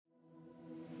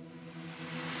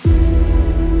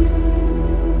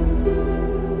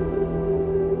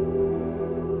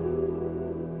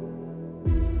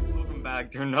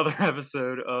back to another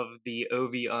episode of the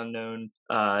OV Unknown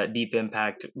Deep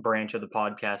Impact branch of the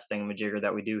podcast thingamajigger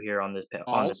that we do here on on this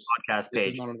Pause. podcast This is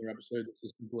page. not another episode. This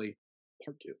is simply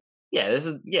part two. Yeah, this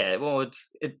is Well,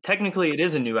 technically it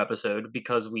is a new episode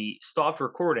because we stopped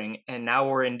recording and now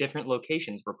we're in different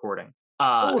locations recording.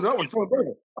 Oh no, it's so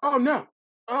over. Oh no.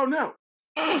 Oh no.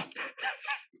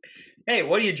 Hey,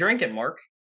 what are you drinking, Mark?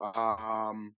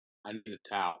 I need a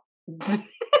towel.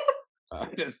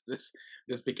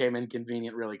 This became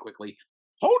inconvenient really quickly.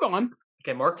 Hold on.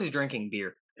 Okay, Mark is drinking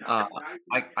beer. I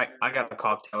got a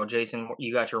cocktail. Jason,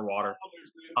 you got your water.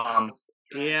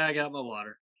 Yeah, I got my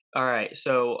water. All right,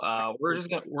 so we're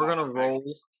gonna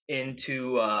roll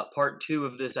into part two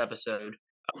of this episode.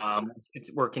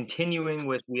 We're continuing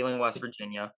with Wheeling, West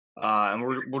Virginia, and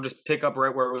we'll just pick up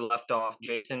right where we left off.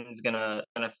 Jason's gonna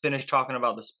finish talking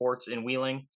about the sports in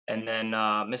Wheeling, and then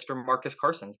Mr. Marcus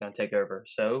Carson's gonna take over.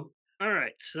 So, All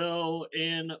right, so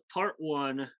in part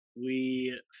one,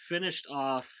 we finished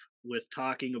off with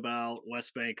talking about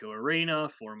Westbanco Arena,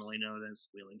 formerly known as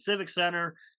Wheeling Civic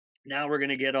Center. Now we're going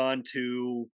to get on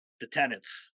to the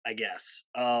tenets, I guess,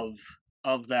 of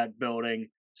that building,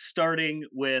 starting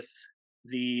with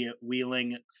the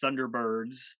Wheeling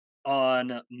Thunderbirds.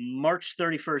 On March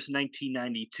 31st,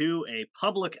 1992, a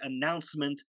public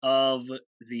announcement of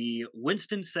the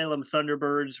Winston-Salem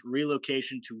Thunderbirds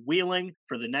relocation to Wheeling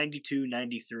for the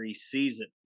 92-93 season.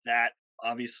 That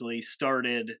obviously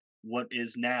started what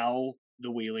is now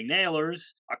the Wheeling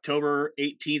Nailers. October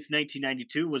 18th,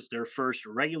 1992 was their first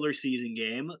regular season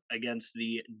game against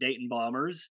the Dayton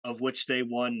Bombers, of which they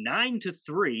won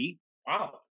 9-3.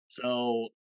 wow. So,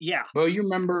 yeah. Well, you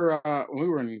remember when we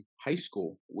were in high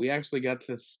school, we actually got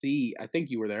to see, I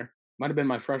think you were there. Might have been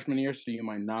my freshman year, so you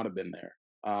might not have been there.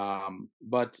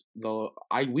 But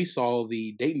we saw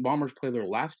the Dayton Bombers play their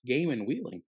last game in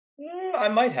Wheeling. I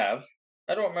might have.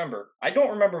 I don't remember. I don't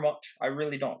remember much. I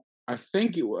really don't. I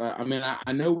think it.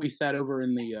 I know we sat over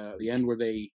in the end where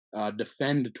they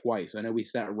defend twice. I know we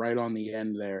sat right on the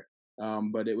end there.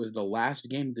 But it was the last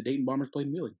game the Dayton Bombers played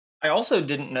in Wheeling. I also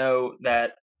didn't know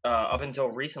that up until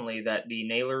recently that the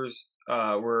Nailers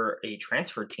were a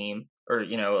transfer team, or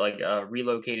like a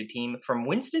relocated team from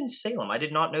Winston-Salem. I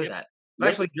did not know that.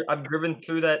 I've driven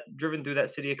through that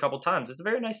city a couple times. It's a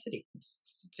very nice city.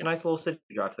 It's a nice little city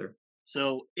to drive through.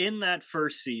 So in that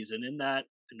first season, in that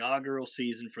inaugural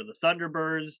season for the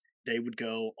Thunderbirds, they would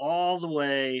go all the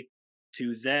way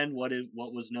to then what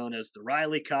was known as the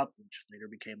Riley Cup, which later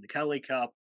became the Kelly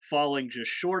Cup, falling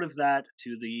just short of that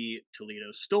to the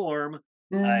Toledo Storm.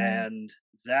 And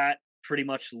that pretty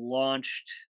much launched.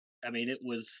 I mean, it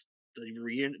was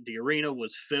the arena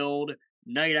was filled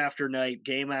night after night,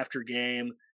 game after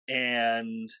game,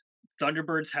 and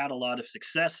Thunderbirds had a lot of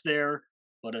success there.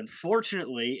 But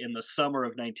unfortunately, in the summer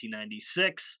of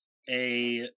 1996,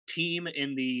 a team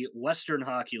in the Western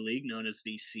Hockey League known as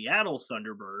the Seattle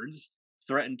Thunderbirds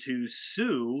threatened to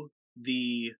sue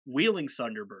the Wheeling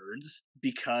Thunderbirds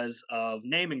because of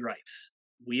naming rights.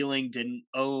 Wheeling didn't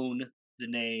own the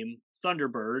name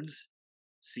Thunderbirds,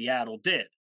 Seattle did,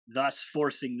 thus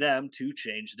forcing them to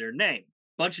change their name.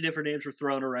 Bunch of different names were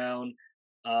thrown around.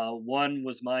 One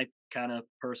was my kind of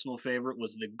personal favorite,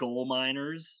 was the Gold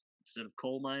Miners instead of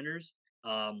Coal Miners.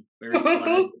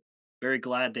 Very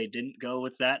glad they didn't go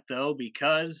with that, though,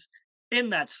 because in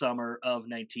that summer of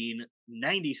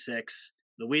 1996,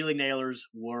 the Wheeling Nailers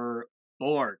were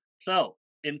born. So,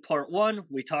 in part one,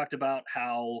 we talked about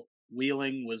how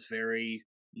Wheeling was very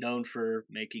known for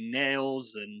making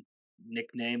nails and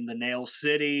nicknamed the Nail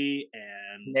City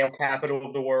and Nail capital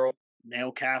of the world.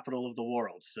 Nail capital of the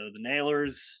world. So the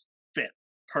Nailers fit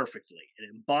perfectly. It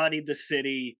embodied the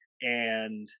city,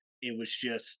 and it was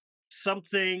just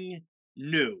something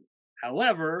new.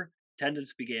 However,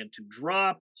 attendance began to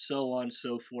drop, so on and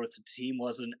so forth. The team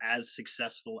wasn't as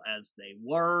successful as they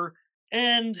were,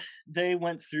 and they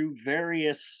went through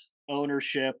various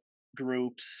ownership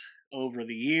groups over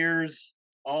the years,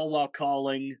 all while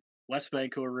calling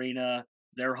Westbanco Arena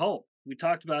their home. We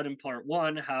talked about in part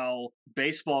one how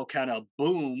baseball kind of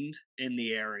boomed in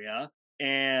the area,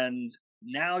 and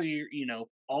now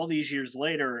all these years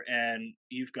later, and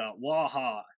you've got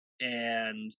Waha,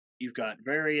 and you've got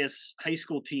various high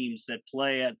school teams that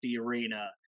play at the arena.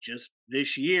 Just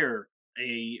this year,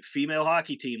 a female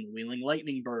hockey team, the Wheeling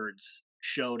Lightning Birds,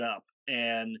 showed up,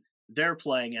 and they're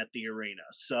playing at the arena.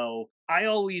 So I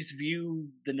always view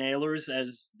the Nailers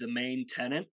as the main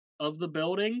tenant of the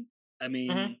building. I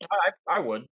mean, I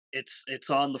would. It's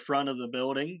on the front of the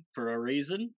building for a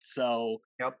reason. So,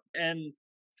 yep. And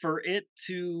for it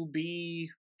to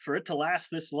last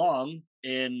this long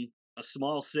in a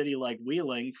small city like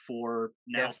Wheeling for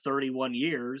now 31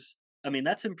 years, I mean,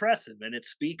 that's impressive, and it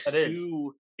speaks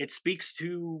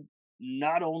to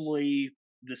not only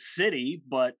the city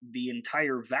but the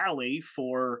entire valley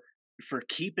for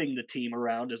keeping the team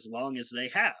around as long as they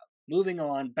have. Moving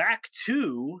on back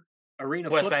to arena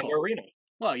West football. Bank Arena.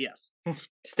 Well, yes.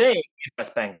 Staying in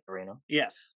West Bank Arena.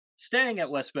 Yes. Staying at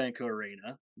West Banco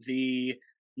Arena, the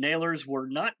Nailers were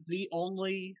not the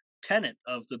only tenant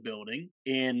of the building.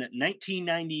 In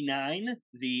 1999,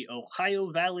 the Ohio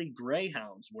Valley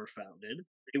Greyhounds were founded.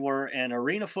 They were an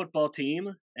arena football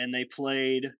team, and they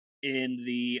played in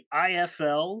the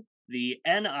IFL, the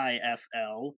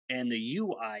NIFL, and the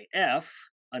UIF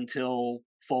until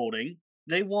folding.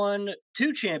 They won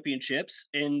 2 championships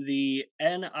in the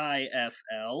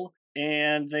NIFL,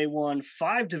 and they won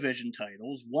 5 division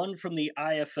titles, 1 from the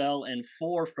IFL and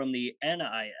 4 from the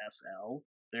NIFL.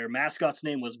 Their mascot's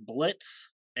name was Blitz,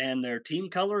 and their team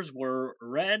colors were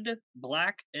red,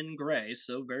 black, and gray,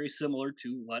 so very similar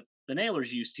to what the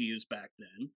Nailers used to use back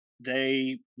then.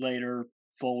 They later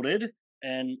folded,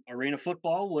 and arena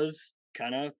football was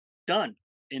kind of done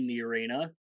in the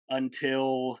arena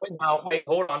until... Wait,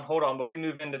 hold on. Before we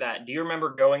move into that, do you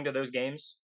remember going to those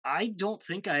games? I don't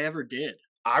think I ever did.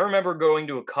 I remember going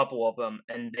to a couple of them,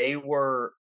 and they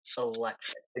were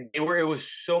electric. It was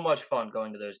so much fun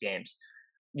going to those games.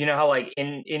 You know how like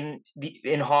in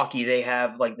hockey they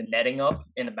have like the netting up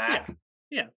in the back?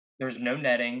 Yeah. There's no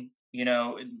netting. You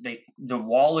know, the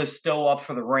wall is still up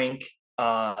for the rink.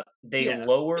 They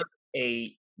lowered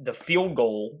the field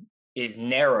goal is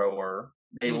narrower.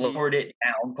 They lowered it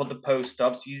down, put the post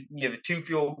up, so you have 2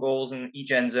 field goals in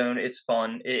each end zone. It's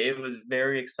fun. It was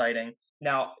very exciting.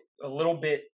 Now, a little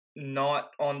bit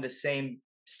not on the same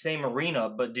arena,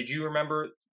 but did you remember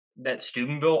that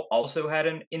Steubenville also had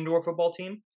an indoor football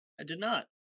team? I did not.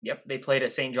 Yep, they played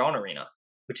at St. John Arena,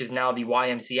 which is now the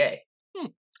YMCA.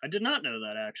 I did not know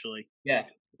that, actually. Yeah,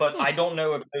 but I don't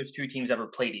know if those 2 teams ever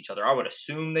played each other. I would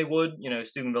assume they would. You know,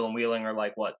 Steubenville and Wheeling are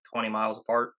like, 20 miles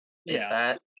apart? If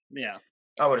that. Yeah.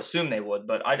 I would assume they would,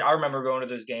 but I remember going to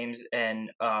those games, and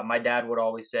my dad would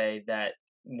always say that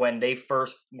when they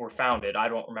first were founded, I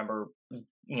don't remember,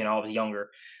 I was younger,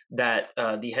 that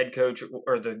the head coach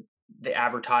or the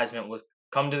advertisement was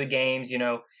come to the games,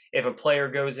 if a player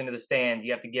goes into the stands,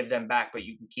 you have to give them back, but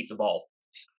you can keep the ball.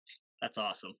 That's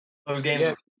awesome. Those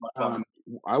games were fun.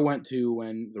 I went to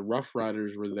when the Rough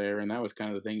Riders were there, and that was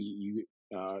kind of the thing. You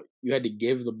had to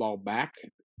give the ball back.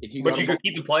 But you could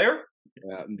keep the player?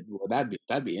 Well,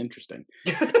 that'd be interesting.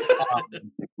 When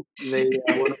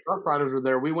the Rough Riders were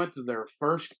there, we went to their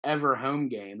first ever home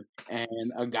game,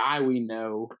 and a guy we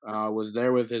know was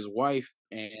there with his wife,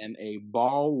 and a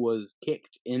ball was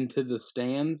kicked into the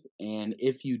stands, and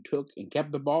if you took and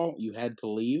kept the ball, you had to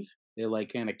leave. They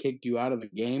kind of kicked you out of the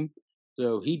game.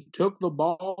 So he took the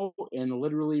ball and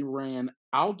literally ran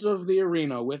out of the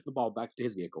arena with the ball back to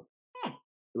his vehicle.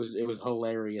 It was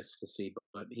hilarious to see,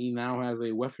 but he now has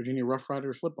a West Virginia Rough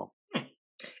Riders football.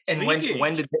 And when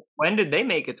did they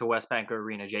make it to West Banco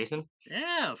Arena, Jason?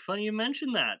 Yeah, funny you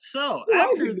mentioned that. So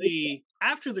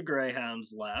after the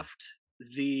Greyhounds left,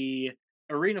 the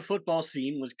arena football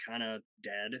scene was kind of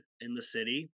dead in the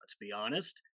city. Let's be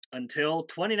honest. Until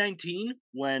 2019,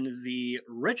 when the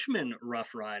Richmond Rough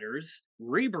Riders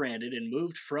rebranded and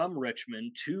moved from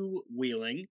Richmond to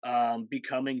Wheeling,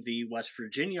 becoming the West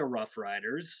Virginia Rough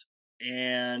Riders,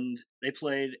 and they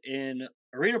played in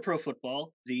Arena Pro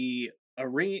Football, the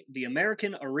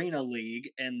American Arena League,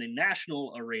 and the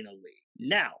National Arena League.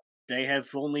 Now, they have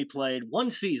only played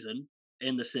 1 season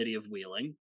in the city of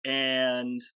Wheeling,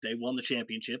 and they won the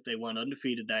championship. They went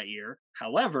undefeated that year.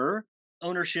 However,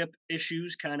 ownership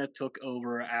issues kind of took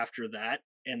over after that,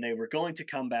 and they were going to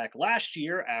come back last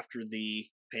year after the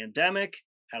pandemic.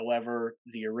 However,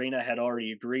 the arena had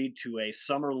already agreed to a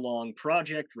summer-long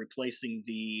project replacing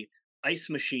the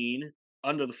ice machine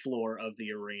under the floor of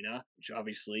the arena, which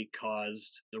obviously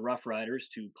caused the Rough Riders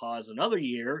to pause another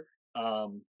year.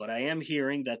 But I am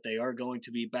hearing that they are going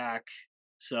to be back,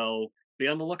 so be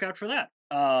on the lookout for that.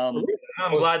 I'm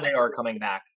glad they are coming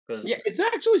back. Yeah, it's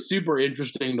actually super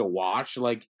interesting to watch.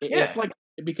 It's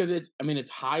because it's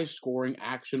high scoring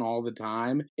action all the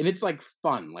time, and it's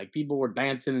fun. People were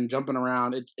dancing and jumping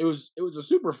around. It was a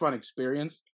super fun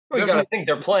experience. Well, you gotta think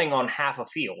they're playing on half a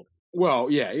field. Well,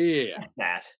 yeah. That's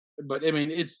that. But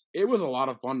it was a lot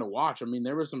of fun to watch.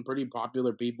 There were some pretty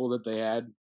popular people that they had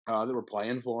that were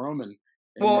playing for them, and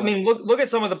look at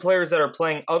some of the players that are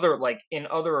playing in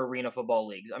other arena football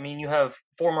leagues. You have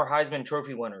former Heisman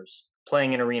Trophy winners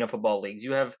playing in arena football leagues.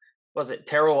 You have,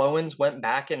 Terrell Owens went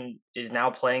back and is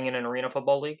now playing in an arena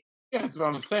football league? Yeah, that's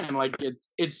what I'm saying.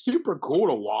 It's super cool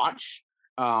to watch.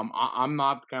 I'm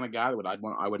not the kind of guy that I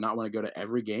would not want to go to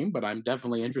every game, but I'm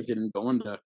definitely interested in going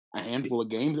to a handful of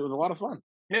games. It was a lot of fun.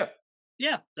 Yeah.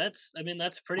 Yeah, that's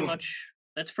pretty much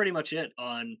it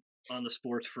on the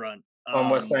sports front. On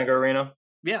West Bank Arena.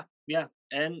 Yeah,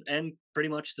 and pretty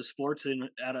much the sports in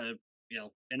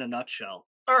a nutshell.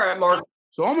 All right, Mark.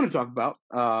 So I'm going to talk about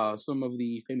some of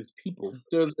the famous people.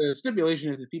 So the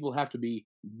stipulation is that people have to be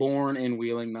born in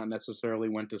Wheeling, not necessarily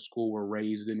went to school or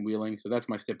raised in Wheeling. So that's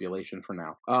my stipulation for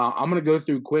now. I'm going to go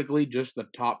through quickly just the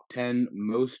top 10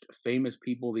 most famous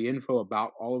people, the info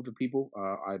about all of the people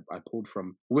I pulled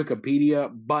from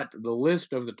Wikipedia, but the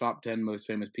list of the top 10 most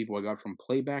famous people I got from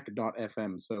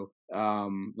playback.fm. So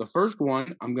the first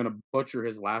one, I'm going to butcher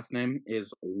his last name,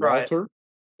 is Walter. Right.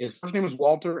 His first name is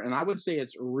Walter, and I would say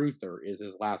it's Reuther is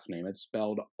his last name. It's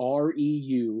spelled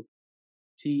Reuther.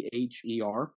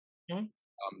 Mm-hmm.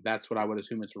 That's what I would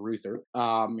assume it's Reuther.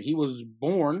 He was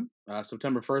born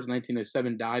September 1st,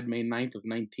 1907, died May 9th of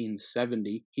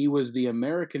 1970. He was the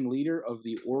American leader of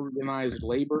the organized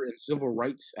labor and civil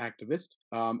rights activist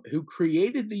who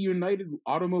created the United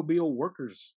Automobile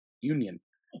Workers Union.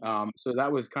 So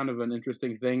that was kind of an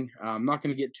interesting thing. I'm not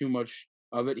going to get too much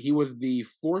of it. He was the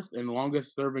fourth and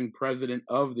longest serving president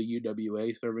of the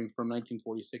UWA, serving from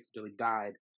 1946 until he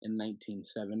died in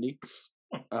 1970.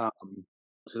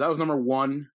 So that was number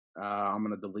one. I'm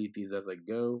going to delete these as I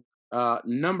go.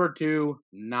 Number two,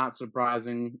 not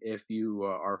surprising if you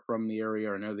are from the area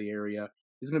or know the area,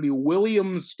 is going to be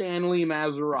William Stanley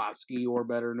Mazeroski, or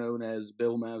better known as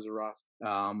Bill Mazeroski.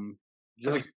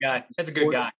 That's a good guy. That's a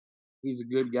good guy. He's a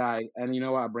good guy. And you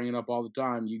know what? I bring it up all the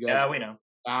time. You guys, yeah, we know.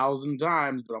 1,000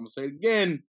 times, but I'm going to say it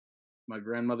again. My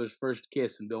grandmother's first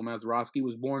kiss, and Bill Mazeroski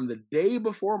was born the day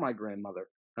before my grandmother,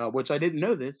 which I didn't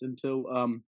know this until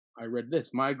I read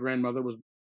this. My grandmother was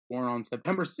born on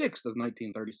September 6th of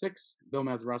 1936. Bill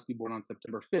Mazeroski born on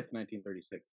September 5th,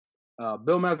 1936.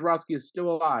 Bill Mazeroski is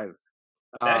still alive.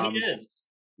 That he is.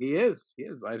 He is.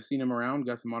 I've seen him around,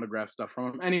 got some autographed stuff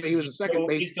from him. Anyway, he was a second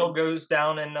baseman. He still goes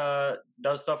down and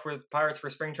does stuff with Pirates for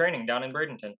spring training down in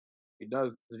Bradenton. He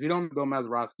does. If you don't know who Bill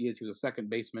Mazeroski is, he was a second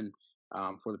baseman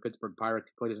for the Pittsburgh Pirates.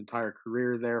 He played his entire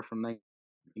career there from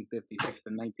 1956 to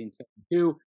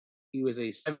 1972. He was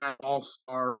a seven-time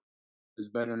All-Star. Is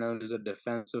better known as a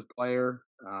defensive player.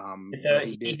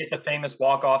 He hit the famous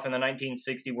walk-off in the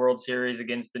 1960 World Series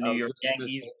against the New York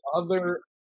Yankees.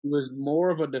 He was more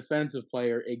of a defensive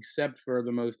player, except for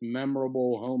the most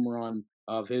memorable home run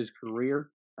of his career,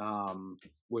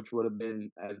 which would have been,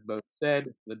 as both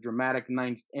said, the dramatic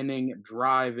ninth inning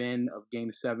drive-in of Game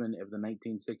 7 of the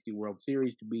 1960 World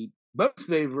Series to beat both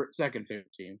second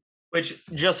favorite team. Which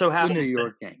just so happens the New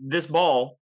York Yankees. This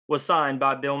ball was signed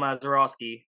by Bill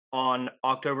Mazeroski on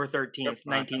October 13th,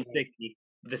 1960,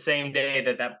 the same day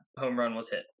that home run was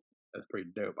hit. That's pretty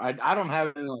dope. I don't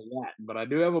have anything like that, but I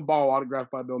do have a ball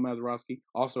autographed by Bill Mazeroski.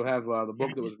 Also have the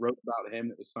book that was wrote about him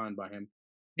that was signed by him.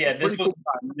 Yeah,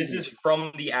 this is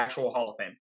from the actual Hall of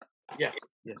Fame. Yes.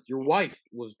 Your wife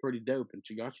was pretty dope, and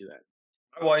she got you that.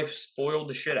 My wife spoiled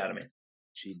the shit out of me.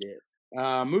 She did.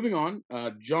 Moving on,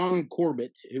 John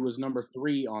Corbett, who was number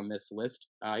 3 on this list.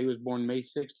 He was born May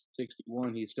 6th,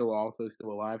 61. He's still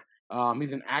alive.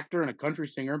 He's an actor and a country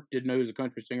singer. Didn't know he was a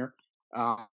country singer.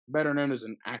 Better known as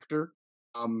an actor.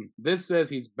 This says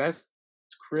he's best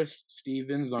Chris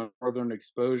Stevens on Northern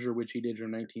Exposure, which he did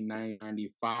from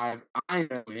 1995. I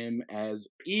know him as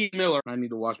E. Miller. I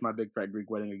need to watch My Big Fat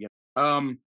Greek Wedding again.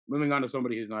 Moving on to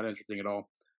somebody who's not interesting at all.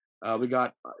 We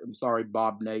got,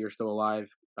 Bob Ney, you're still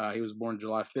alive. He was born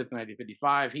July 5th,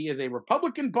 1955. He is a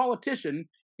Republican politician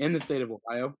in the state of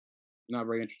Ohio. Not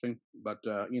very interesting, but,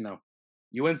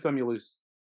 you win some, you lose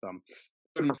some.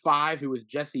 Number 5, who was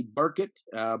Jesse Burkett,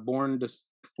 born December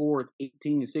 4th,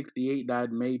 1868,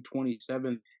 died May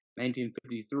 27th,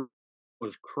 1953,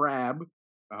 was Crab.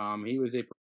 He was a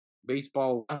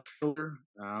baseball left fielder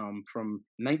from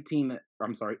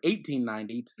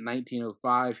 1890 to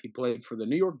 1905. He played for the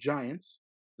New York Giants,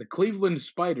 the Cleveland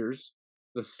Spiders,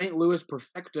 the St. Louis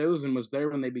Perfectos, and was there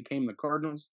when they became the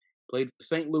Cardinals. Played for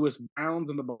St. Louis Browns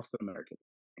and the Boston Americans.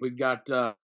 We got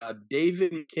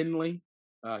David McKinley.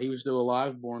 He was still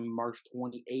alive, born March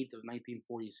 28th of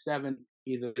 1947.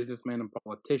 He's a businessman and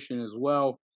politician as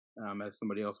well, as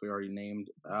somebody else we already named.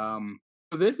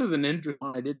 This is an interesting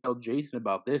one. I did tell Jason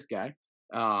about this guy.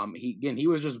 He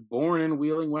was just born in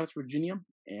Wheeling, West Virginia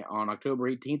on October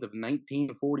 18th of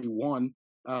 1941.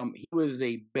 He was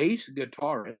a bass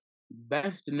guitarist,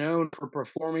 best known for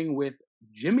performing with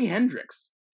Jimi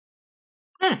Hendrix.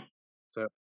 So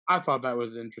I thought that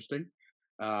was interesting.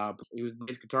 He was the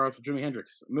bass guitarist for Jimi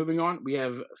Hendrix. Moving on, we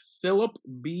have Philip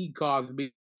B.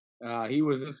 Cosby. He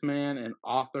was this man, an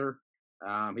author.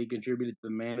 He contributed to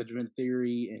management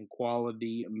theory and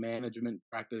quality management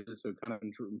practices, so kind of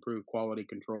improve quality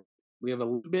control. We have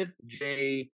Elizabeth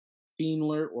J.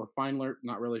 Feinler or Feinler,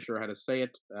 not really sure how to say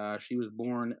it. She was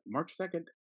born March 2nd,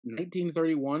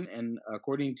 1931, and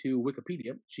according to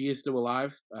Wikipedia, she is still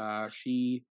alive.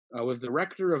 She was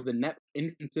director of the Net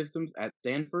Infant Systems at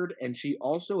Stanford, and she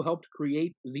also helped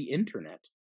create the internet.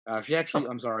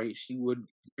 She would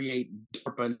create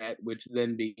DARPANET, which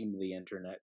then became the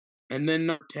internet. And then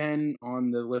number 10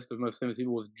 on the list of most famous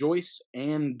people was Joyce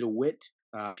Ann DeWitt.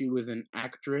 She was an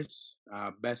actress,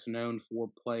 best known for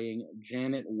playing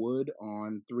Janet Wood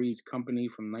on Three's Company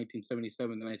from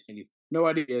 1977 to 1980. No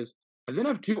ideas. I then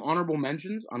have 2 honorable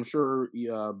mentions. I'm sure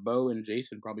Bo and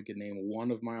Jason probably could name one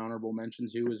of my honorable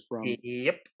mentions who is from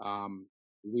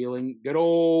Wheeling. Good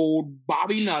old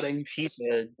Bobby Nutting. She's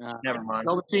good. Never mind.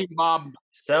 Sell the team, Bob.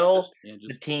 Sell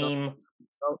the team.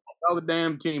 Sell the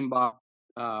damn team, Bob.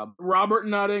 Robert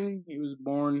Nutting, he was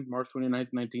born March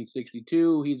 29th,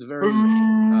 1962. He's a very,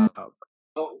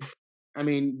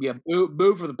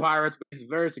 boo for the Pirates, but he's a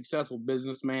very successful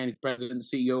businessman. He's president and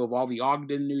CEO of all the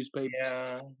Ogden newspapers.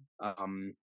 Yeah.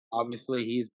 Obviously,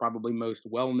 he's probably most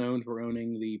well known for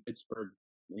owning the Pittsburgh,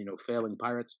 failing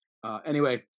Pirates.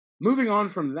 Anyway, moving on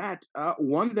from that,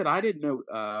 one that I didn't know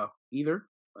either,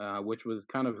 which was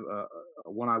kind of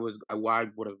one I would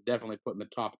have definitely put in the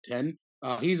top 10.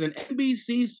 He's an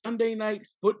NBC Sunday Night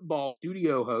Football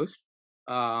studio host.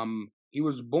 He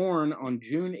was born on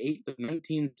June 8th of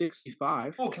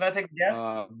 1965. Oh, can I take a guess?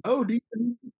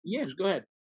 Yes, go ahead.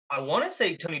 I want to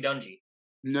say Tony Dungy.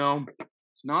 No,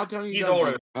 it's not Tony Dungy. He's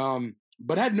older.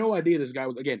 But I had no idea this guy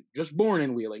was, again, just born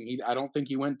in Wheeling. I don't think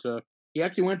he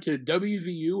actually went to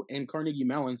WVU and Carnegie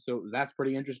Mellon, so that's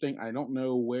pretty interesting. I don't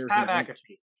know where Pat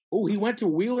McAfee. Oh, he went to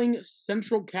Wheeling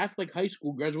Central Catholic High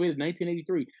School, graduated in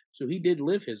 1983. So he did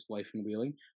live his life in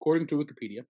Wheeling, according to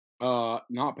Wikipedia.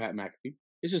 Not Pat McAfee.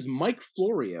 This is Mike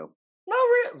Florio. No,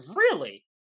 really?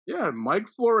 Yeah, Mike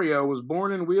Florio was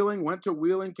born in Wheeling, went to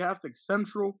Wheeling Catholic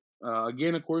Central.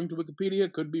 Again, according to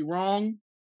Wikipedia, could be wrong.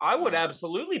 I would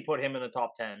absolutely put him in the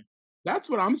top 10. That's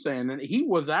what I'm saying. And he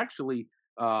was actually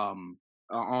let's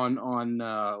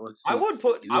see. I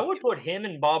would put him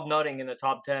and Bob Nutting in the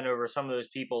top 10 over some of those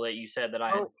people that you said that I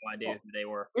had no idea who they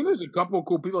were. I think there's a couple of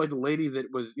cool people, like the lady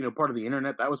that was part of the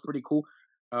internet. That was pretty cool.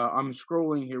 I'm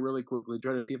scrolling here really quickly,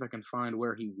 trying to see if I can find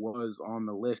where he was on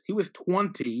the list. He was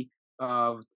 20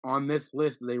 on this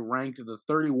list. They ranked the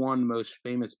 31 most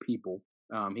famous people.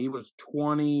 He was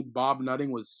 20. Bob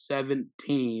Nutting was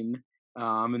 17.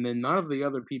 And then none of the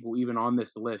other people even on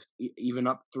this list, even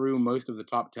up through most of the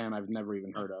top 10, I've never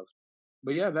even heard of.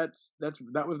 But yeah,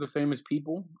 that was the famous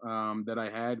people that I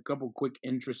had. A couple quick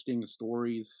interesting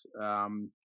stories. Have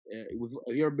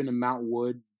you ever been to Mount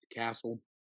Wood Castle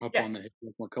up on the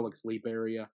McCulloch Sleep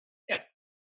area? Yeah.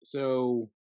 So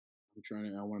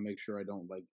I want to make sure I don't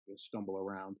stumble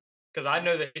around, because I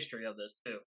know the history of this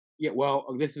too. Yeah,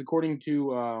 well, this is according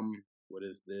to what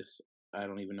is this? I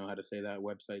don't even know how to say that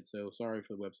website, so sorry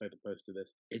for the website that posted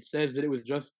this. It says that it was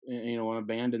just, an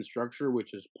abandoned structure,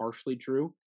 which is partially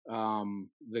true.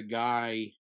 The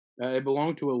guy, it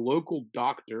belonged to a local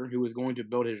doctor who was going to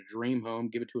build his dream home,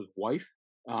 give it to his wife.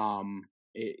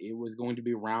 It was going to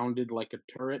be rounded like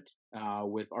a turret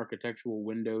with architectural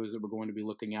windows that were going to be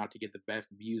looking out to get the best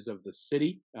views of the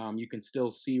city. You can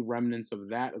still see remnants of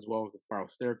that, as well as the spiral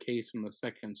staircase from the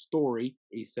second story.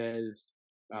 He says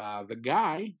the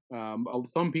guy,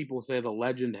 some people say the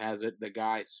legend has it, the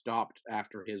guy stopped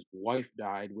after his wife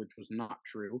died, which was not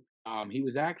true. He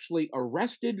was actually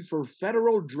arrested for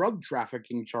federal drug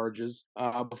trafficking charges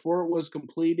before it was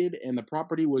completed, and the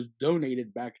property was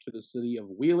donated back to the city of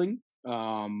Wheeling.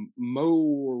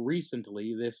 More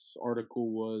recently, this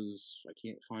article was, I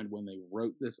can't find when they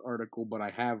wrote this article, but I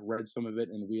have read some of it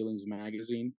in Wheeling's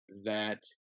magazine, that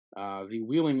the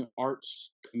Wheeling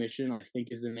Arts Commission, I think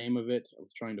is the name of it. I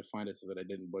was trying to find it so that I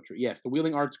didn't butcher it. Yes, the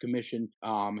Wheeling Arts Commission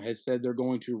has said they're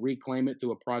going to reclaim it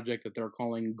through a project that they're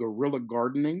calling Guerrilla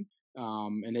Gardening.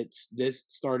 And this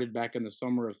started back in the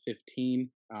summer of 15.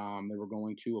 They were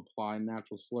going to apply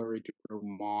natural slurry to grow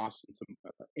moss and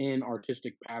some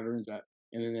artistic patterns,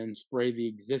 and then spray the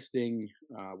existing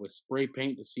with spray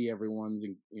paint to see everyone's.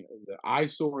 The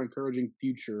eyesore encouraging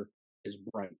future is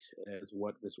bright, is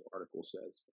what this article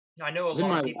says. I know a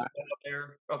lot of people go up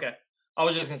there. Okay. I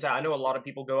was just going to say, I know a lot of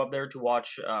people go up there to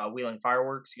watch Wheeling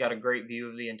fireworks. You got a great view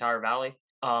of the entire valley.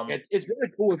 It's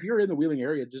really cool. If you're in the Wheeling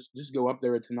area, just go up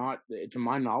there. It's not, to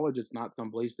my knowledge, it's not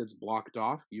someplace that's blocked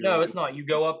off. No, it's not. You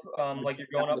go up like you're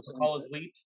going up for College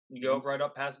Leap. You go right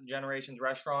up past the Generations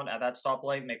restaurant at that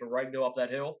stoplight, make a right, go up that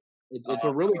hill. It's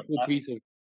a really cool piece of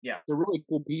Yeah. It's a really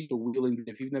cool piece of Wheeling that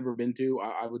if you've never been to,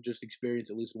 I would just experience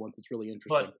at least once. It's really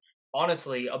interesting. But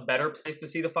honestly, a better place to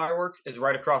see the fireworks is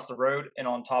right across the road and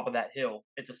on top of that hill.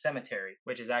 It's a cemetery,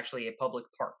 which is actually a public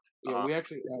park. Yeah, we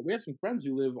actually we have some friends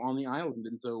who live on the island,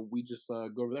 and so we just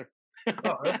go over there.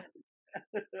 Oh, really?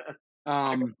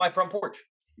 My front porch.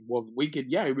 Well, we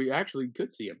actually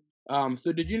could see him.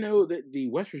 So did you know that the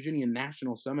West Virginia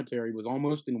National Cemetery was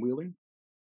almost in Wheeling?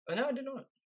 No, I didn't know it.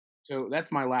 So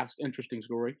that's my last interesting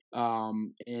story.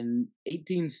 In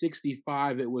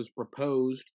 1865, it was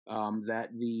proposed that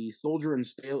the soldier and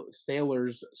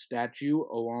sailors statue,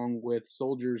 along with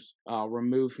soldiers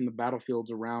removed from the battlefields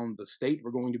around the state,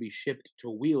 were going to be shipped to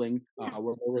Wheeling, where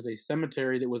there was a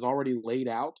cemetery that was already laid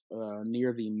out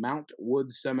near the Mount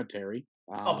Wood Cemetery.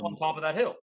 Up on top of that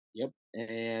hill. Yep.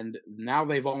 And now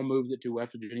they've all moved it to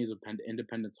West Virginia's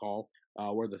Independence Hall,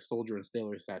 where the soldier and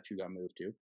sailor statue got moved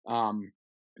to.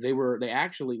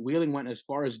 Wheeling went as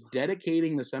far as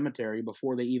dedicating the cemetery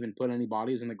before they even put any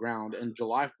bodies in the ground. And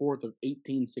July 4th of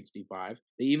 1865,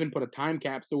 they even put a time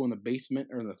capsule in the basement,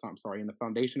 or in the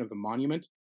foundation of the monument.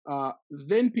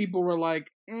 Then people were like,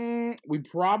 we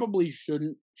probably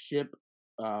shouldn't ship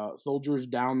soldiers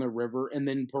down the river and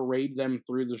then parade them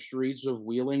through the streets of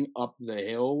Wheeling up the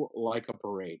hill like a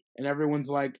parade. And everyone's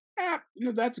like,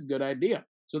 that's a good idea.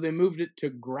 So they moved it to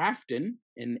Grafton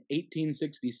in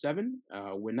 1867,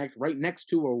 right next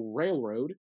to a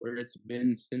railroad, where it's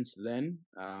been since then.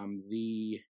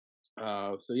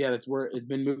 That's where it's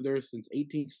been moved there since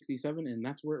 1867, and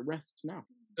that's where it rests now.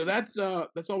 So that's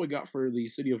all we got for the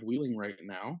city of Wheeling right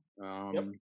now. Yep.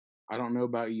 I don't know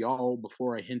about y'all.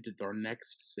 Before I hint at our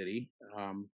next city,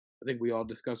 I think we all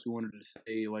discussed we wanted to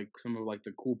say like some of like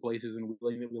the cool places in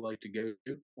Wheeling that we like to go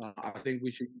to. I think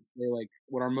we should say like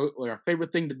what our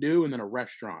favorite thing to do, and then a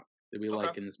restaurant that we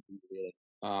like in this Wheeling.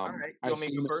 All right, you want me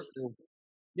to go first?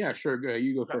 Yeah, sure. Go.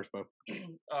 You go first, Bo.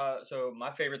 So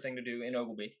my favorite thing to do in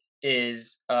Oglebay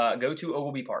is go to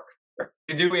Oglebay Park.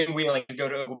 To do in Wheeling is go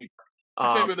to Oglebay Park.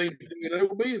 My favorite thing to do in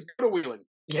Oglebay is go to Wheeling.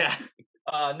 Yeah.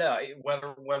 No,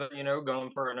 whether going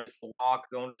for a nice walk,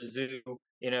 going to the zoo,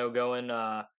 going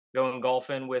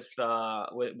golfing with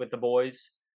the boys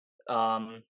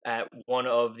at one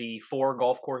of the 4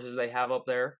 golf courses they have up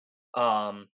there.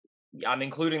 I'm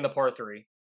including the par 3.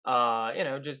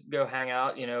 Just go hang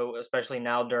out. Especially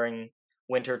now during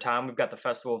winter time, we've got the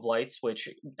Festival of Lights, which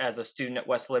as a student at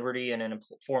West Liberty and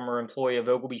former employee of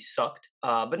Oglebay sucked.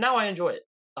 But now I enjoy it.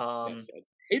 Yes, I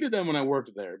hated them when I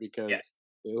worked there because. Yes.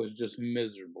 It was just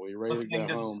miserable. You're ready Listening to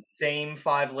go home. The same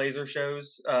 5 laser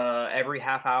shows every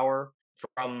half hour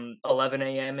from 11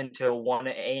 a.m. until 1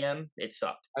 a.m. It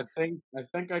sucked. I think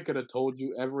I could have told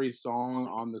you every song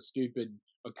on the stupid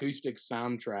acoustic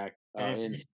soundtrack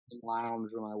in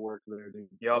lounge when I worked there, dude.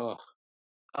 Yep.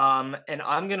 And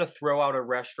I'm gonna throw out a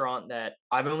restaurant that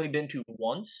I've only been to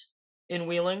once in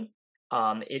Wheeling.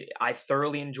 I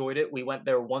thoroughly enjoyed it. We went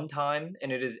there one time,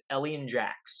 and it is Ellie and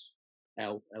Jack's.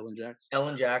 Ellen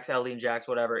Jacks,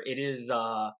 whatever. It is.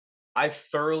 I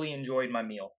thoroughly enjoyed my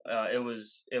meal. It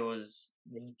was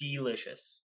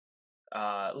delicious.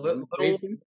 Little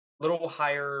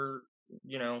higher,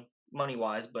 money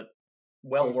wise, but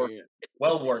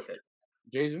worth it.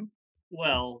 Jason?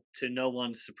 Well, to no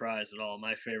one's surprise at all,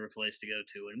 my favorite place to go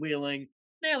to in Wheeling,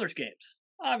 Naylor's Games,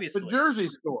 obviously. The Jersey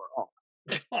store. Oh.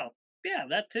 Well, yeah,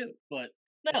 that too. But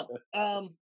no,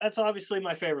 that's obviously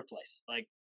my favorite place. Like,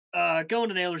 going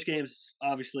to Naylor's Games is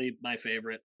obviously my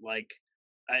favorite. Like,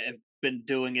 I've been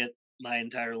doing it my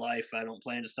entire life. I don't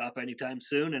plan to stop anytime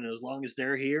soon, and as long as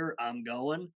they're here, I'm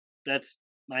going. That's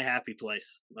my happy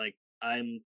place. Like,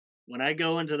 when I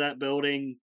go into that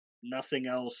building, nothing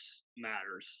else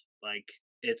matters. Like,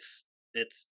 it's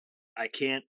I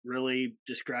can't really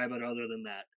describe it other than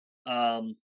that.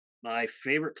 My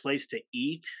favorite place to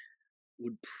eat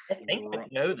would I think I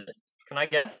know this. Can I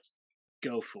guess?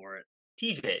 Go for it.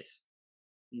 TJ's.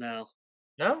 No.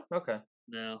 No? Okay.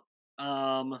 No.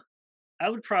 I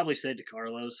would probably say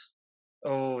DeCarlo's.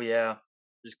 Oh yeah.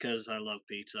 Just because I love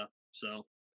pizza. So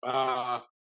I'd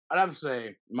have to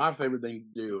say my favorite thing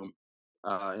to do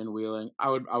in Wheeling, I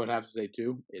would have to say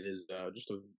too, it is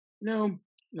just no,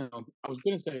 I was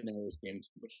gonna say Naylor's Games,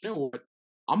 but you know what?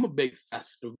 I'm a big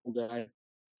festival guy.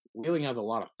 Wheeling has a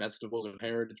lot of festivals at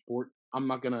Heritageport. I'm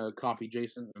not gonna copy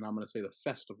Jason, and I'm gonna say the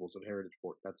festivals at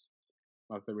Heritageport. That's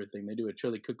my favorite thing. They do a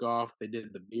chili cook-off. They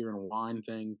did the beer and wine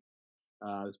thing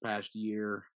this past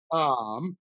year.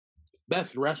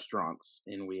 Best restaurants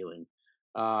in Wheeling.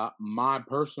 My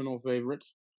personal favorite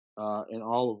in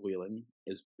all of Wheeling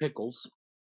is Pickles.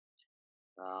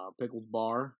 Pickles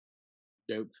Bar,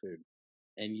 dope food.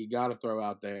 And you got to throw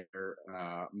out there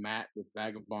Matt with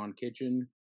Vagabond Kitchen.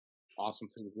 awesome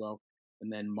food as well.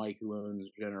 And then Mike, who owns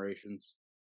Generations,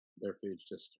 their food's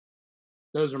just,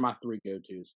 those are my 3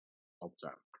 go-tos all the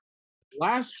time.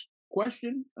 Last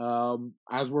question,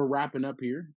 as we're wrapping up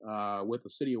here with the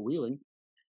city of Wheeling,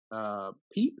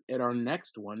 Peep at our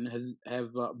next one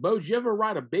Bo, did you ever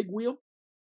ride a big wheel?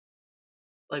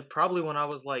 Like probably when I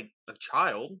was like a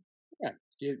child. Yeah,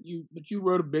 but you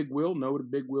rode a big wheel. Know what a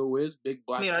big wheel is? Big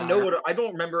black. I mean, tire. I know what I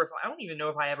don't remember if I don't even know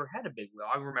if I ever had a big wheel.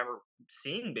 I remember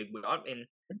seeing big wheel. I mean,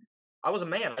 I was a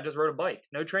man. I just rode a bike,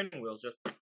 no training wheels, just.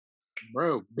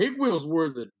 Bro, big wheels were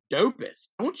the dopest.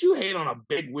 Don't you hate on a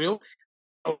big wheel?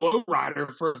 A low rider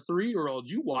for a 3-year-old.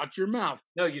 You watch your mouth.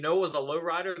 No, you know, it was a low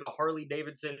rider, the Harley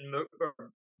Davidson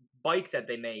bike that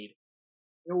they made.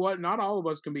 You know what? Not all of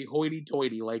us can be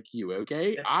hoity-toity like you,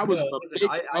 okay? I was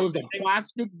a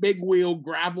plastic big wheel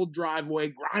gravel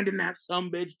driveway, grinding that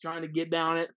sumbitch, trying to get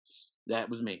down it.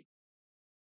 That was me.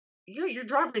 Your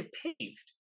driveway's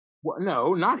paved. Well,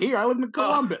 no, not here. I live in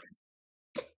Columbus.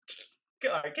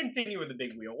 God, continue with the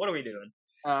big wheel. What are we doing?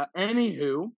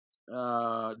 Anywho,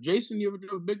 Jason, you ever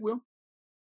drove a big wheel?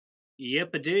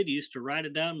 Yep, I did. Used to ride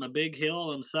it down my big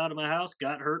hill on the side of my house.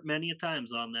 Got hurt many a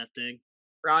times on that thing.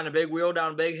 Riding a big wheel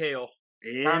down a big hill.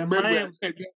 Yeah,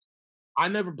 I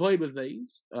never played with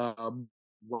these. Rock'em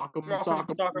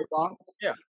Sock'em Robots.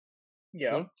 Yeah.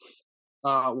 Yeah.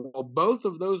 Well, both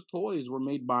of those toys were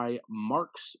made by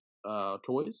Mark's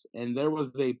Toys, and there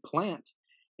was a plant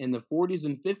in the 40s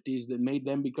and 50s that made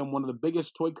them become one of the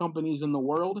biggest toy companies in the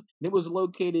world. And it was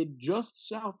located just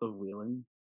south of Wheeling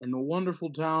in the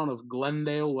wonderful town of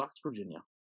Glendale, West Virginia.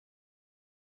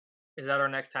 Is that our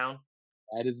next town?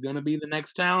 That is going to be the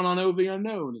next town on OV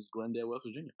Unknown, is Glendale, West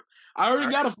Virginia. I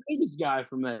already got a famous guy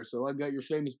from there, so I got your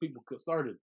famous people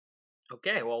started.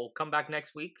 Okay, well, come back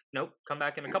next week. Nope, come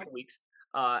back in a couple weeks,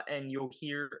 and you'll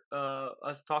hear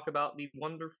us talk about the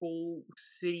wonderful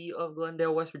city of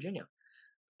Glendale, West Virginia.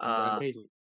 Brad Paisley.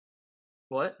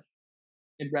 What?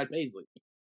 And Brad Paisley.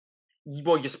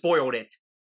 Well, you spoiled it.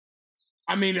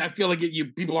 I mean, I feel like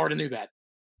people already knew that.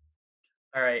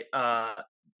 All right,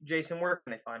 Jason, where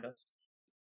can they find us?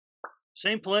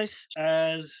 Same place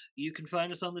as you can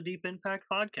find us on the Deep Impact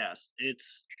podcast.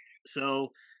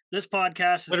 This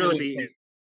podcast is going to be,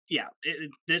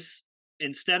 this,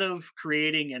 instead of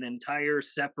creating an entire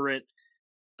separate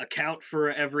account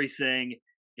for everything,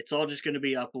 it's all just going to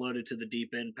be uploaded to the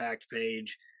Deep Impact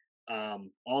page.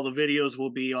 All the videos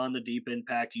will be on the Deep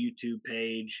Impact YouTube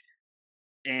page,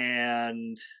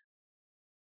 and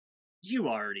you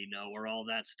already know where all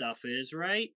that stuff is,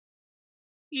 right?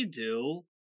 You do.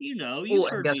 You know, you've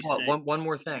heard me say. One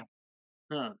more thing.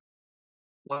 Huh.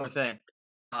 One more thing.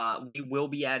 We will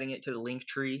be adding it to the link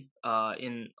tree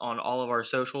on all of our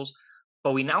socials,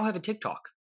 but we now have a TikTok.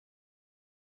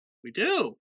 We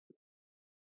do.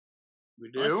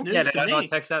 We do? Yeah, did I not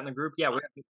text that in the group? Yeah,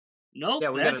 nope,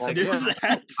 we got to news.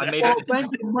 I made it. Thanks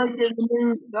for breaking the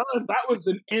news. That was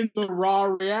an in the raw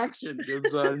reaction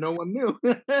because no one knew.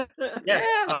 Yeah.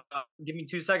 Give me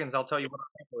 2 seconds. I'll tell you what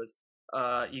the was.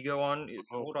 You go on.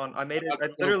 Hold on. I made it. I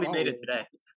literally made it today.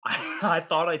 I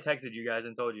thought I texted you guys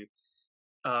and told you.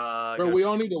 Bro, we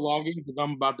all need to log in because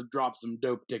I'm about to drop some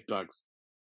dope TikToks.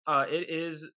 It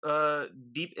is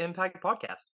Deep Impact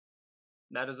Podcast.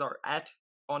 That is our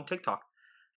on TikTok.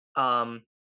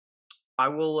 I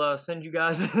will send you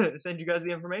guys the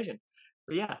information.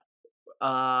 But yeah.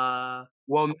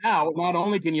 Well, now not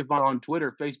only can you find on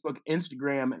Twitter, Facebook,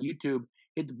 Instagram, YouTube,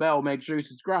 hit the bell, make sure you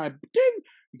subscribe. Ding!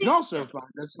 You can also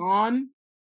find us on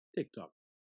TikTok.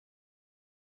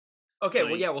 Okay,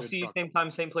 well, yeah, we'll see you same time,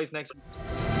 same place next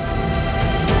week.